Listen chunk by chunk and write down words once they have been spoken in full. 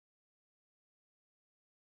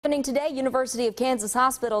Happening today, University of Kansas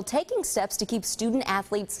Hospital taking steps to keep student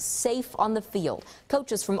athletes safe on the field.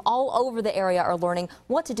 Coaches from all over the area are learning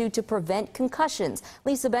what to do to prevent concussions.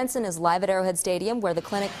 Lisa Benson is live at Arrowhead Stadium, where the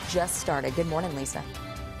clinic just started. Good morning, Lisa.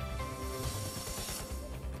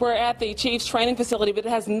 We're at the Chiefs training facility, but it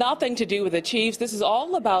has nothing to do with the Chiefs. This is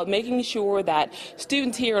all about making sure that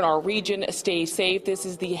students here in our region stay safe. This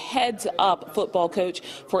is the Heads Up football coach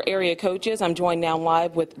for area coaches. I'm joined now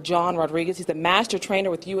live with John Rodriguez. He's the master trainer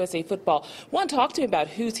with USA Football. Want to talk to me about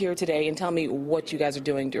who's here today and tell me what you guys are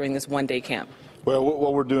doing during this one-day camp. Well,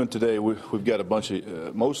 what we're doing today, we've got a bunch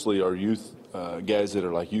of, mostly our youth guys that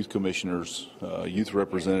are like youth commissioners, youth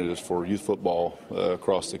representatives for youth football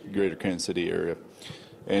across the greater Kansas City area.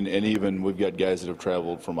 And even we've got guys that have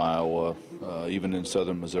traveled from Iowa, even in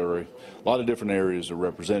southern Missouri. A lot of different areas are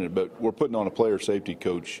represented, but we're putting on a player safety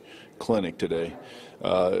coach clinic today.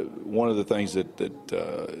 One of the things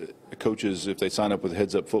that coaches, if they sign up with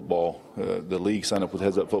Heads Up Football, the league sign up with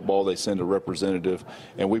Heads Up Football, they send a representative,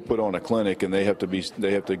 and we put on a clinic, and they have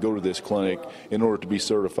to go to this clinic in order to be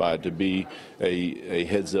certified to be a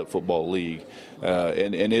Heads Up Football league.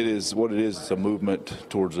 And it is what it is. It's a movement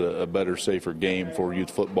towards a better, safer game for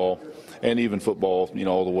youth football. And even football, you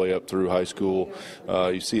know, all the way up through high school.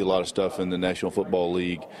 You see a lot of stuff in the National Football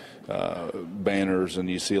League banners, and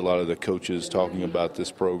you see a lot of the coaches talking about this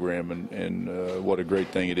program and what a great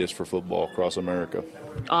thing it is for football across America.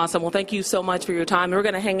 Awesome. Well, thank you so much for your time. We're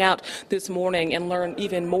going to hang out this morning and learn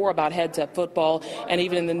even more about Heads Up Football, and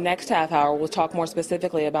even in the next half hour, we'll talk more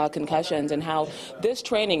specifically about concussions and how this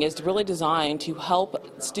training is really designed to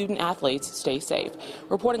help student athletes stay safe.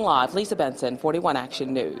 Reporting live, Lisa Benson, 41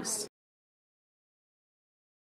 Action News.